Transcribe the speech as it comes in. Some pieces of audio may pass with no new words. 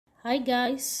Hi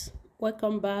guys,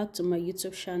 welcome back to my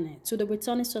YouTube channel. To the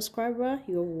returning subscriber,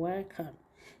 you're welcome,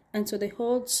 and to the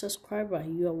old subscriber,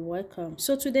 you're welcome.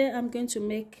 So today I'm going to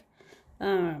make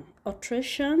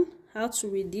alteration, how to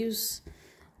reduce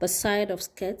the side of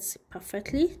skirts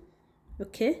perfectly.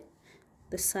 Okay,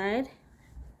 the side.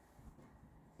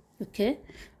 Okay,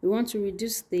 we want to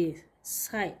reduce the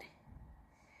side.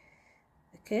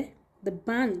 Okay, the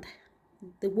band,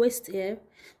 the waist here.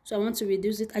 So I want to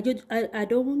reduce it. I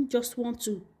don't just want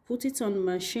to put it on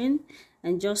machine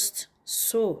and just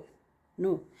sew.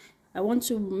 No, I want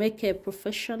to make a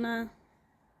professional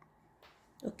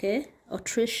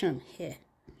alteration here.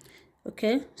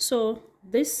 Okay, so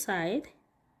this side,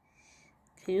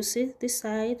 can you see this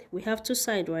side? We have two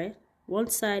sides, right? One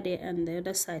side here and the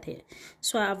other side here.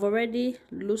 So I've already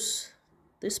loosed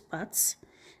these parts.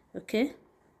 Okay,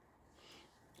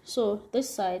 so this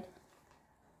side,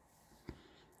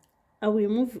 I will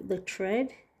remove the thread,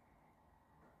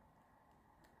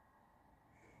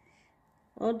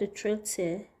 all the threads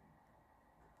here.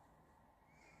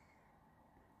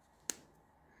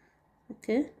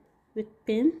 Okay, with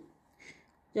pin,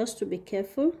 just to be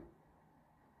careful.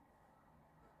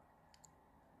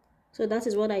 So that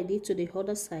is what I did to the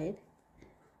other side.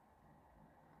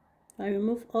 I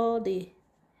remove all the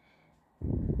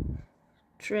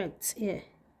threads here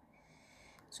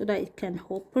so that it can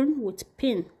open with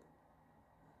pin.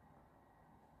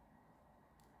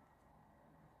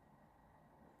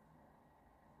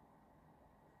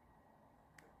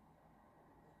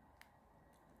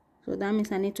 So that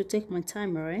means I need to take my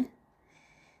time, alright?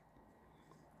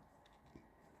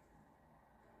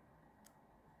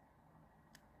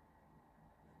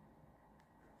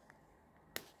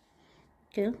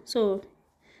 Okay, so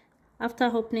after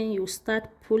opening, you start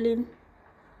pulling.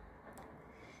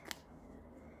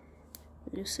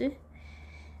 You see?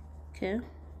 Okay.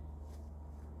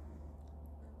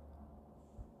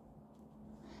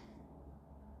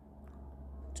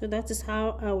 So that is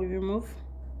how I will remove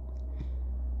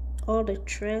all the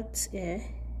threads here.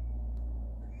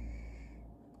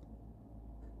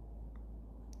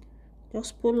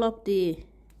 Just pull up the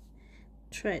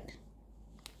thread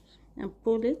and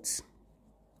pull it.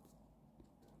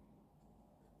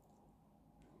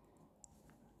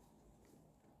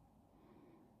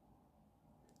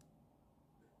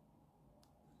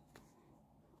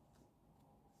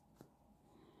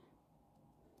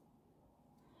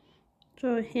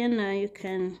 So here now you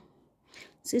can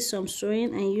see some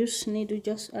sewing and use needle,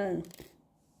 just a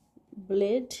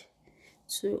blade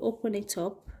to open it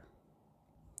up.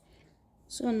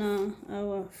 So now I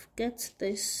will get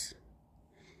this.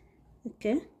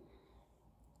 Okay,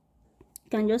 you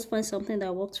can just find something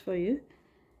that works for you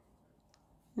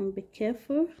and be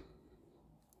careful.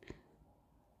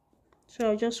 So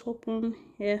I'll just open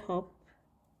here up.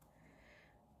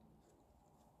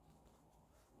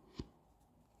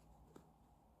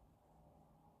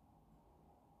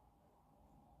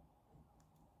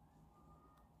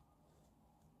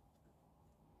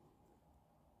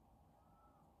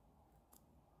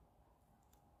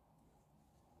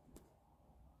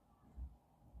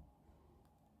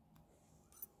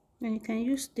 And you can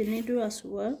use the needle as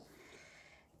well,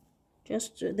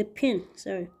 just the pin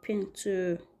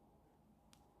to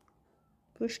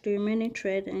push the remaining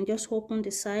thread and just open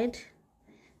the side,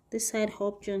 this side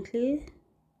up gently.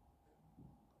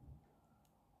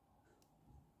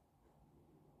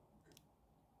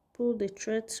 Pull the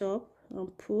threads up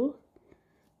and pull.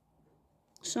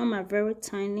 Some are very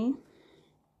tiny.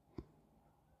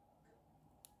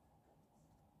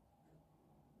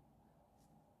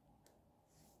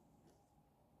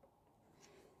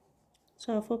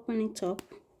 So I've opened it up.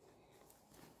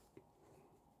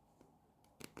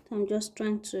 I'm just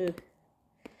trying to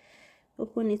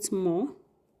open it more.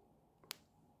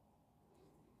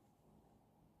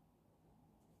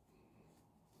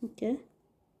 Okay.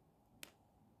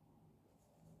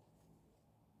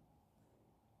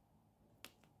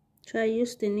 So I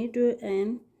use the needle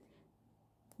and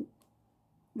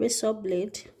razor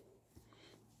blade.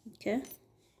 Okay.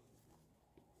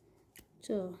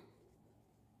 So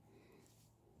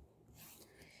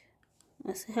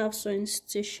I still have sewing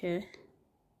stitch here.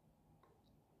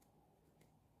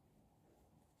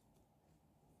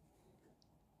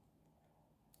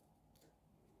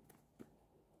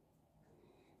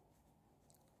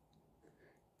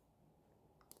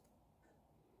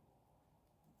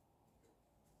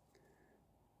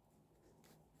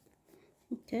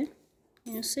 Okay,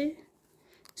 you see,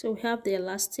 so we have the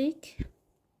elastic,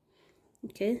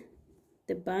 okay,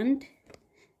 the band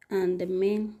and the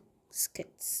main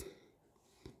skirts.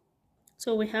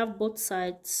 So we have both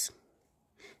sides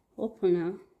open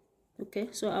now. Okay,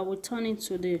 so I will turn it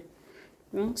to the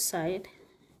wrong side.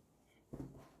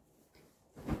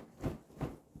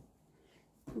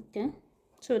 Okay,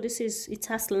 so this is, it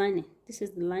has lining. This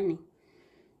is the lining.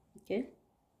 Okay,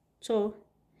 so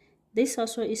this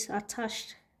also is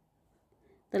attached.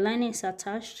 The lining is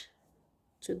attached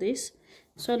to this.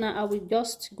 So now I will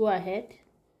just go ahead,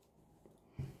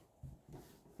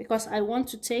 because I want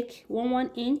to take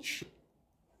 1 inch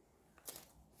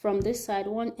from this side,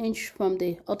 1 inch from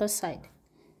the other side.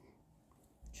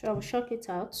 So I will shock it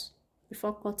out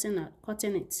before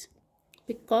cutting it,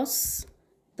 because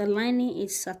the lining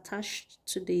is attached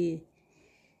to the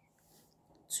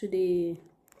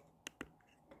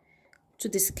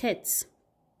skirt.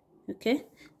 Okay,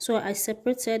 so I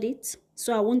separated it,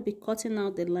 so I won't be cutting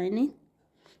out the lining.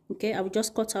 Okay, I will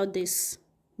just cut out this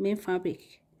main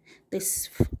fabric, this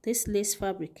lace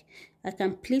fabric. I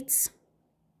can pleat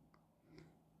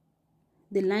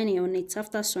the lining on it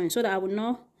after sewing, so that I will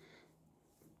not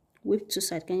whip two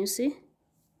sides. Can you see?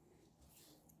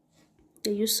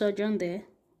 They use surgeon there,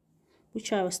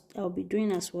 which I'll be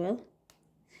doing as well.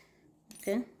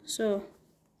 Okay, so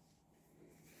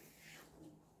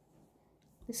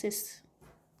this is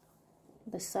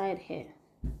the side here.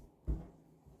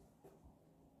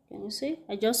 Can you see?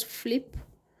 I just flip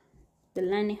the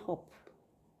lining up.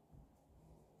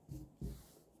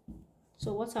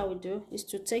 So what I will do is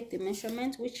to take the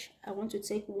measurement, which I want to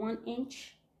take 1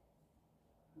 inch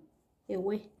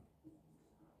away.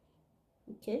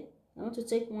 Okay, I want to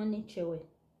take 1 inch away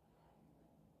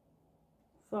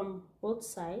from both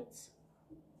sides.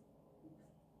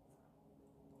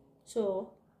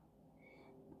 So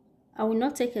I will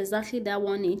not take exactly that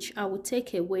 1 inch. I will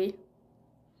take away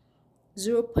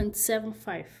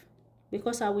 0.75,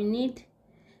 because I will need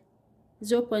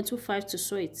 0.25 to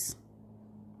sew it.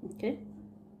 Okay,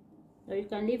 or you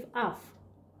can leave half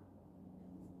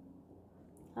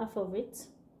of it.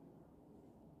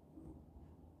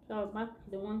 So I'll mark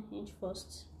the 1 inch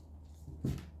first,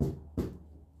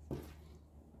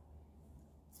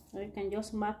 or you can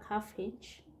just mark ½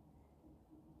 inch,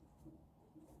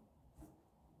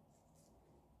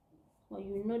 or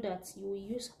you know that you will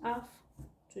use half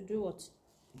to do what?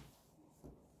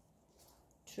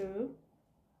 True.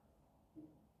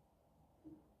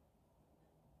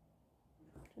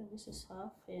 So this is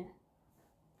half here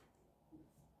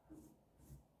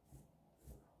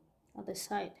at the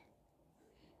side.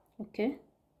 Okay,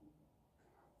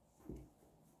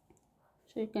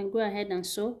 so you can go ahead and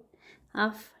sew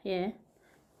half here,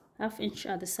 ½ inch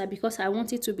at the side, because I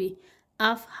want it to be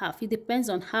half. It depends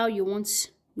on how you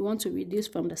want to reduce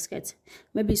from the skirt.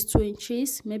 Maybe it's 2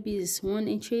 inches, maybe it's 1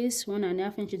 inch,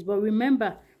 1.5 inches. But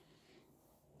remember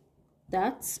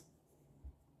that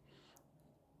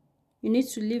you need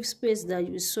to leave space that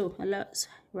you sew,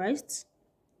 right?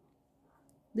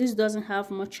 This doesn't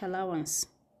have much allowance,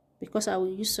 because I will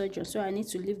use surgeon, so I need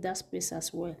to leave that space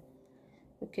as well.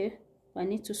 Okay, I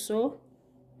need to sew.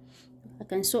 I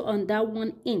can sew on that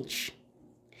 1 inch,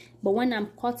 but when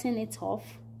I'm cutting it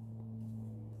off,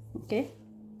 okay,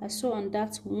 I sew on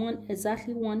that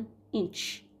exactly 1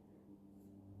 inch.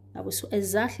 I will sew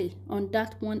exactly on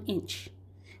that 1 inch,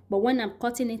 but when I'm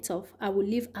cutting it off, I will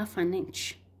leave ½ an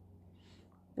inch.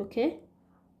 Okay,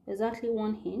 exactly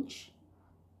 1 inch,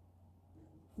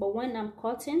 but when I'm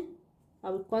cutting, I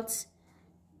will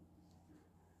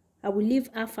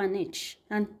leave ½ an inch,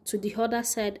 and to the other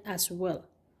side as well.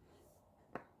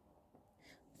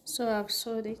 So I've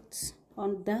sewed it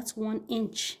on that 1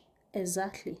 inch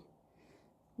exactly.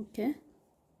 Okay,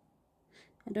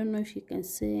 I don't know if you can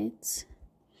see it,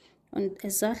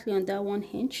 exactly on that 1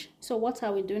 inch. So what I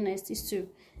will do next is to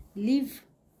leave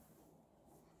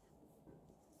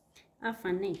 ½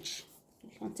 an inch. You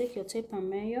can take your tape and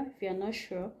measure if you are not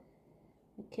sure.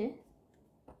 Okay,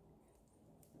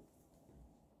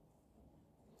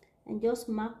 and just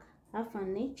mark ½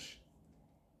 an inch,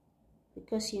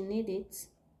 because you need it.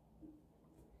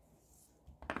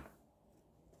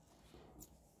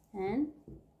 And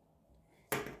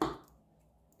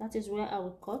that is where I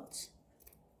will cut.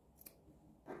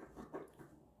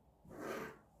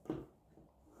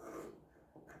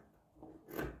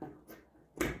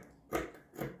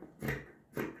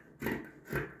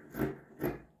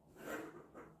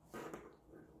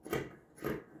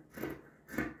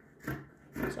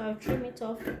 So I'll trim it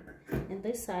off in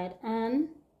this side and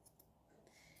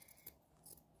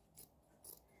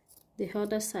the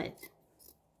other side.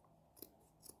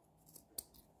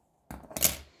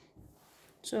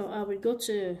 So I will go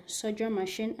to surgeon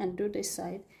machine and do this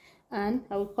side, and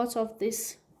I will cut off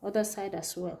this other side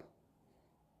as well.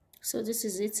 So this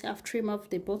is it. I've trimmed off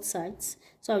the both sides.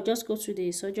 So I'll just go to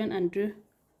the surgeon and do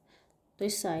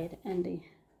this side and the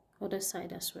other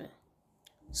side as well.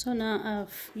 So now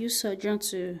I've used surgeon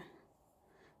to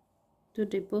do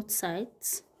the both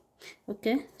sides.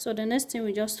 Okay, so the next thing,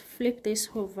 we just flip this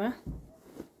over.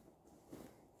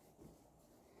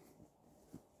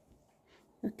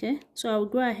 Okay, so I'll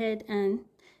go ahead and,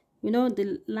 you know,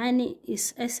 the lining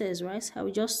is excess, right? I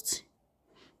will just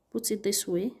put it this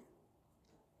way.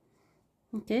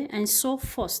 Okay, and sew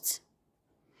first.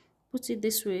 Put it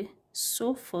this way,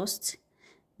 sew first,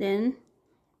 then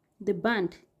the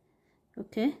band.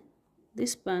 Okay,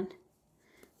 this band,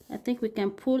 I think we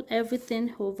can pull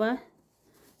everything over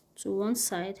to one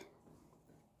side.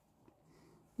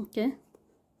 Okay,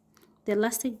 the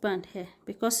elastic band here,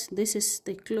 because this is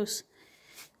the close,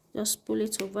 just pull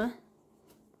it over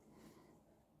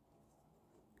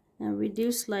and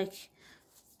reduce like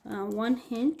 1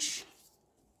 inch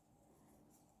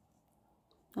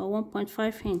or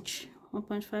 1.5 inch,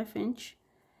 1.5 inch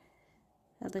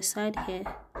at the side here.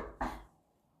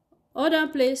 Hold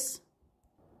on please.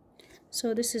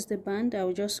 So this is the band. I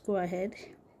will just go ahead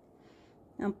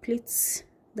and pleat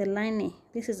the lining.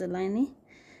 This is the lining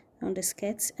on the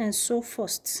skirt, and sew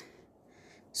first.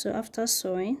 So after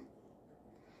sewing,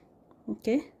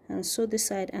 okay, and sew this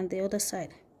side and the other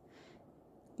side.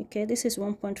 Okay, this is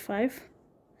 1.5,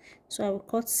 so I will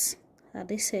cut at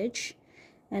this edge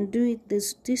and do it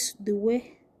this the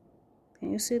way.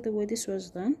 Can you see the way this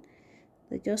was done?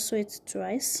 I just sew it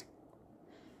twice,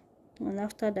 and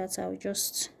after that I will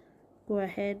just go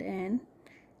ahead and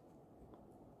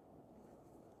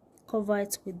cover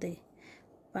it with the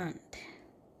band.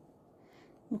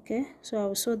 Okay, so I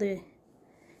will sew the,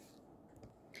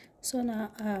 so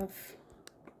now I've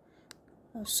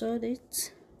sewed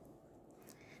it.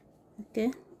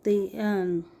 Okay,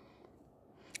 the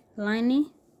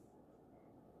lining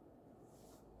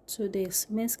to this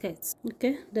main skirt.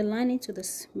 Okay, the lining to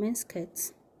this main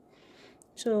skirt.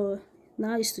 So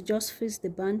now is to just fix the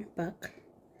band back.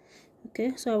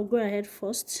 Okay, so I'll go ahead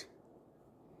first.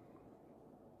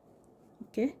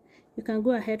 Okay, you can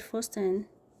go ahead first and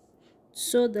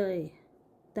sew the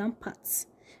down parts,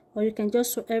 or you can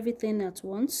just sew everything at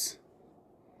once.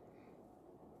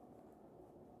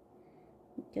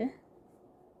 Okay,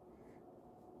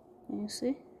 can you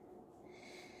see?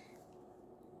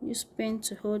 Use pen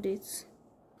to hold it.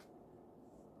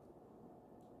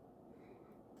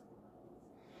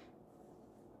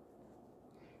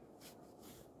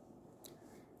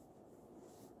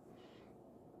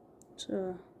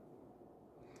 So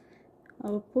I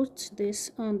will put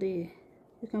this on the,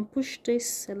 you can push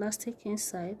this elastic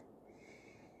inside.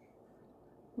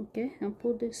 Okay, and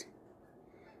put this,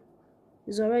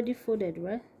 it's already folded,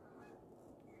 right?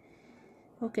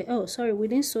 Okay, oh sorry, we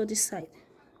didn't sew this side,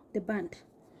 the band.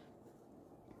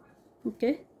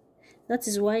 Okay, that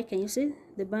is why, can you see,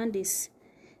 the band is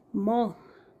more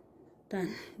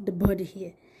than the body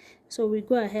here. So we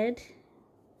go ahead,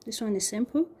 this one is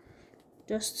simple,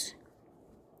 just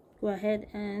go ahead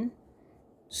and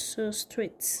sew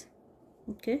straight.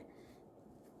 Okay,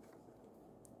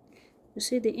 you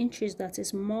see the inches that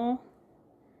is more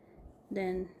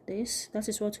than this, that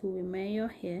is what we will measure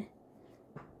here.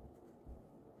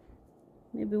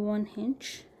 Maybe 1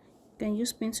 inch. You can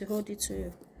use pin to hold it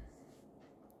to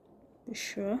be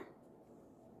sure.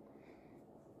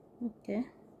 Okay,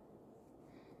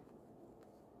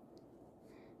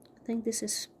 I think this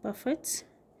is perfect.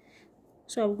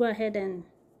 So I'll go ahead and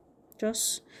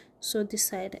just sew this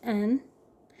side and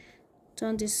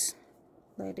turn this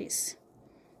like this,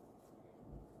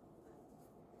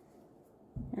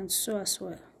 and sew as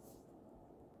well.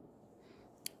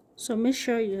 So make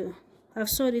sure you have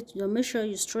sewed it, you make sure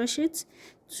you stretch it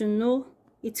to know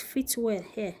it fits well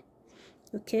here.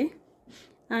 Okay,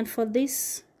 and for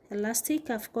this elastic,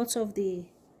 I've cut off the,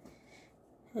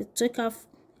 take off,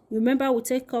 remember we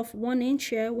take off 1 inch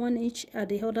here, 1 inch at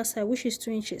the other side, which is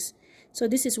 2 inches. So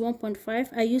this is 1.5.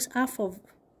 I use half of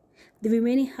the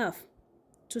remaining half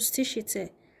to stitch it here.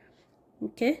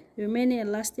 Okay, remaining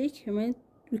elastic,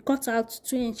 we cut out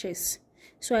 2 inches,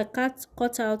 so I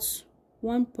cut out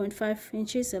 1.5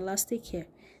 inches elastic here.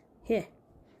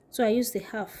 So I use the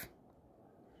half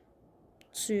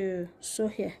to sew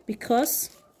here,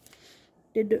 because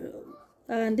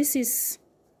this is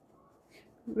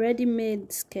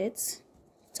ready-made skirts,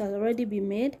 it has already been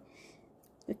made.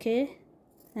 Okay,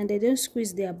 and they don't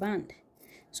squeeze their band,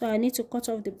 so I need to cut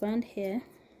off the band here,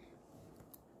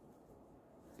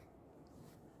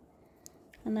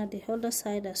 and at the other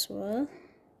side as well.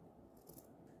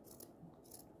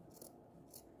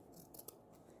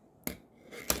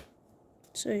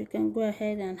 So you can go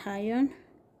ahead and iron,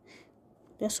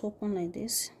 just open like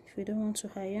this if you don't want to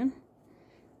iron.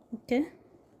 Okay,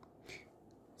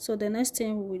 so the next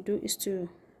thing we will do is to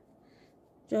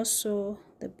just sew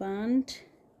the band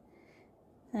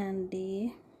and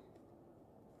the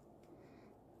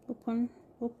open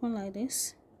like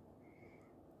this.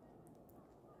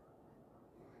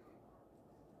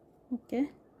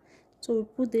 Okay, so we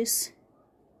put this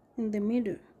in the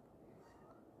middle,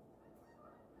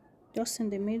 just in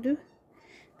the middle,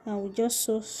 and we just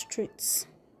sew straight.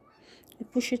 We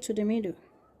push it to the middle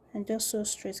and just sew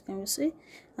straight. Can you see?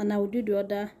 And I will do the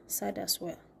other side as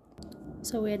well.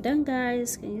 So we're done,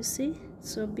 guys. Can you see?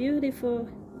 So beautiful.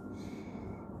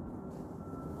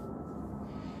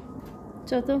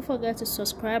 So don't forget to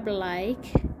subscribe, like,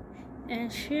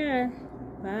 and share.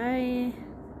 Bye.